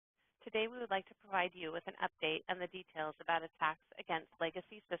Today we would like to provide you with an update on the details about attacks against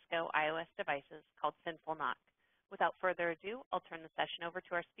legacy Cisco iOS devices called SYNful Knock. Without further ado, I'll turn the session over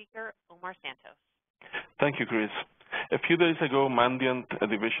to our speaker, Omar Santos. Thank you, Chris. A few days ago, Mandiant, a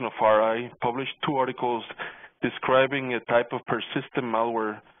division of FireEye, published 2 articles describing a type of persistent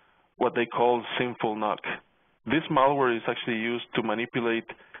malware, what they call SYNful Knock. This malware is actually used to manipulate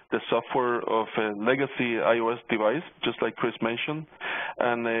the software of a legacy iOS device, just like Chris mentioned,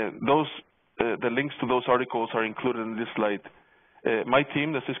 and the links to those articles are included in this slide. My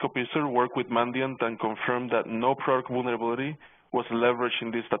team, the Cisco Principal, worked with Mandiant and confirmed that no product vulnerability was leveraged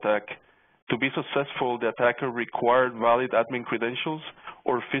in this attack. To be successful, the attacker required valid admin credentials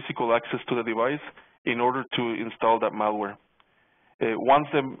or physical access to the device in order to install that malware. Once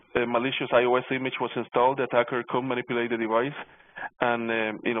the malicious iOS image was installed, the attacker could manipulate the device and,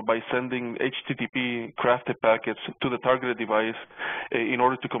 by sending HTTP crafted packets to the targeted device in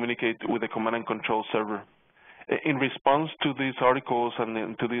order to communicate with the command and control server. In response to these articles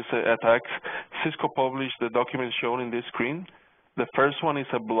and to these attacks, Cisco published the documents shown in this screen. The first one is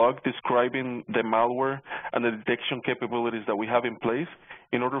a blog describing the malware and the detection capabilities that we have in place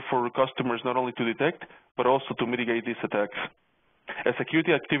in order for customers not only to detect, but also to mitigate these attacks. A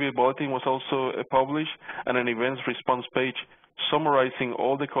security activity bulletin was also published, and an events response page summarizing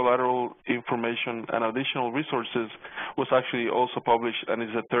all the collateral information and additional resources was actually also published, and is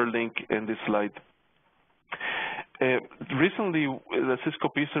the third link in this slide. Recently, the Cisco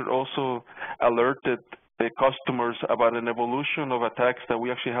PISR also alerted customers about an evolution of attacks that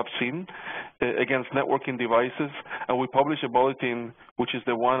we actually have seen against networking devices, and we published a bulletin, which is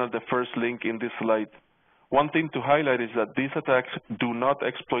the one at the first link in this slide. One thing to highlight is that these attacks do not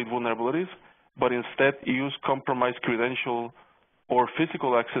exploit vulnerabilities, but instead use compromised credential or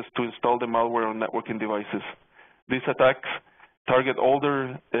physical access to install the malware on networking devices. These attacks target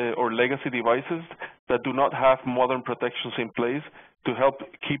older or legacy devices that do not have modern protections in place to help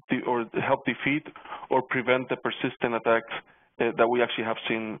help defeat or prevent the persistent attacks that we actually have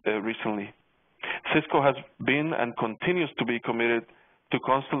seen recently. Cisco has been and continues to be committed to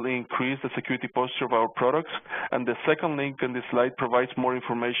constantly increase the security posture of our products, and the second link in this slide provides more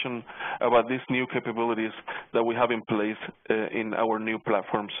information about these new capabilities that we have in place in our new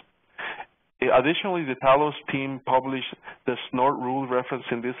platforms. Additionally, the Talos team published the snort rule reference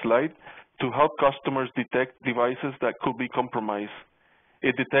in this slide to help customers detect devices that could be compromised.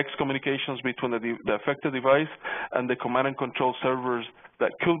 It detects communications between the affected device and the command and control servers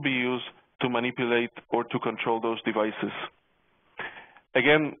that could be used to manipulate or to control those devices.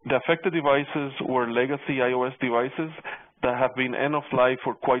 Again, the affected devices were legacy iOS devices that have been end of life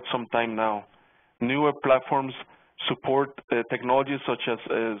for quite some time now. Newer platforms support technologies such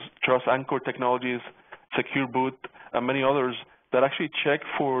as trust anchor technologies, secure boot, and many others that actually check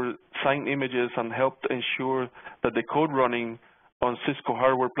for signed images and help ensure that the code running on Cisco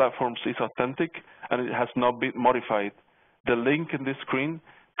hardware platforms is authentic and it has not been modified. The link in this screen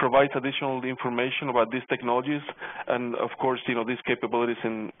provides additional information about these technologies and, of course, these capabilities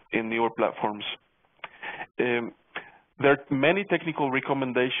in newer platforms. There are many technical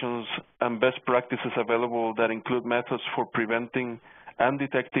recommendations and best practices available that include methods for preventing and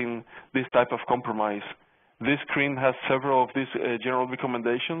detecting this type of compromise. This screen has several of these general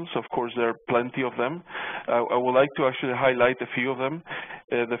recommendations. Of course, there are plenty of them. I would like to actually highlight a few of them.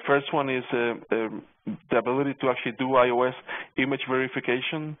 The first one is the ability to actually do iOS image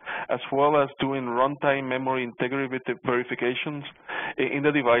verification, as well as doing runtime memory integrity verifications in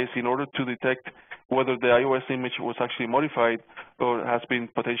the device in order to detect whether the iOS image was actually modified or has been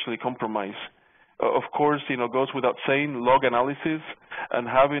potentially compromised. Of course, goes without saying, log analysis and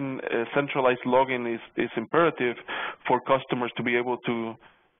having a centralized login is imperative for customers to be able to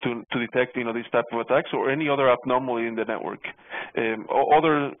detect, these type of attacks or any other abnormality in the network.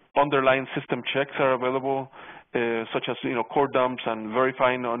 Other underlying system checks are available, such as, core dumps and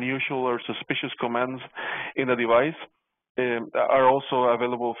verifying unusual or suspicious commands in the device. Are also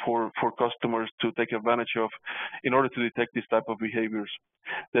available for customers to take advantage of in order to detect this type of behaviors.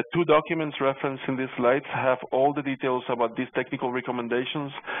 The 2 documents referenced in these slides have all the details about these technical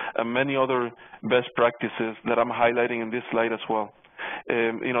recommendations and many other best practices that I'm highlighting in this slide as well.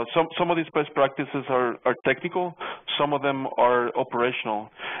 Some of these best practices are technical, some of them are operational.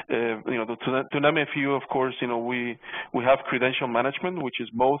 To name a few, of course, we have credential management, which is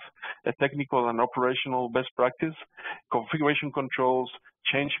both a technical and operational best practice, configuration controls,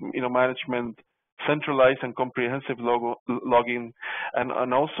 change management, centralized and comprehensive logging,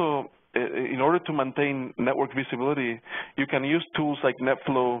 and also in order to maintain network visibility, you can use tools like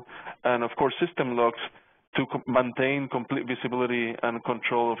NetFlow and, of course, system logs to maintain complete visibility and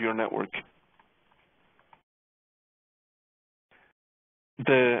control of your network.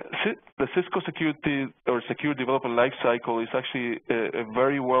 The Cisco security or secure development lifecycle is actually a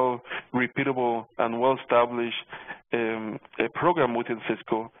very well repeatable and well-established program within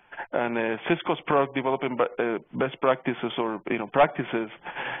Cisco. And Cisco's product development best practices or practices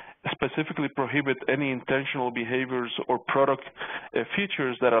specifically prohibit any intentional behaviors or product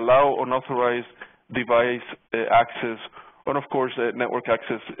features that allow unauthorized device access, and of course network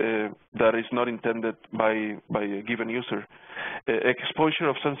access that is not intended by a given user. Exposure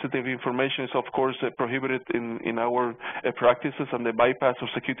of sensitive information is of course prohibited in our practices, and the bypass of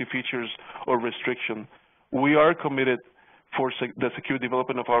security features or restriction. We are committed for the secure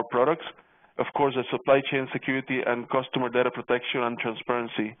development of our products, of course the supply chain security and customer data protection and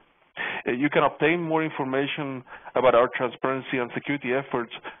transparency. You can obtain more information about our transparency and security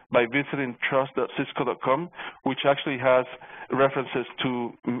efforts by visiting trust.cisco.com, which actually has references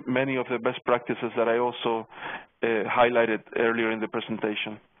to many of the best practices that I also highlighted earlier in the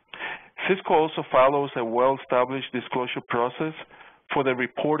presentation. Cisco also follows a well-established disclosure process for the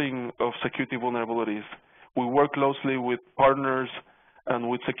reporting of security vulnerabilities. We work closely with partners and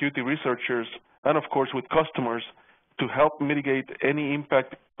with security researchers and, of course, with customers to help mitigate any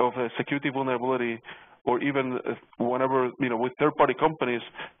impact of a security vulnerability, or even whenever, with third-party companies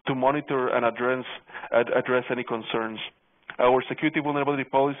to monitor and address any concerns. Our security vulnerability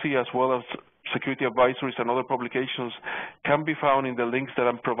policy, as well as security advisories and other publications, can be found in the links that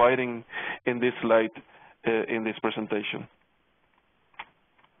I'm providing in this slide in this presentation.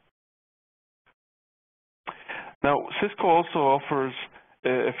 Now, Cisco also offers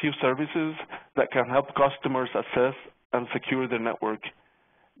a few services that can help customers assess and secure their network.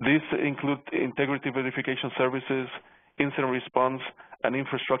 These include integrity verification services, incident response, and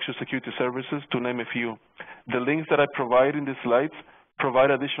infrastructure security services, to name a few. The links that I provide in these slides provide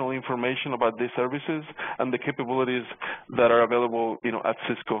additional information about these services and the capabilities that are available, at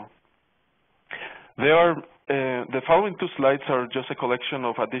Cisco. The following two slides are just a collection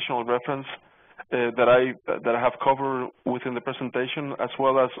of additional reference that I have covered within the presentation, as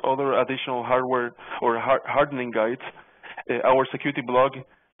well as other additional hardware or hardening guides, our security blog,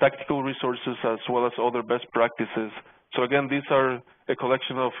 tactical resources, as well as other best practices. So again, these are a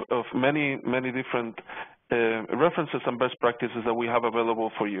collection of many different references and best practices that we have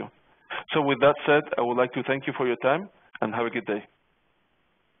available for you. So with that said, I would like to thank you for your time and have a good day.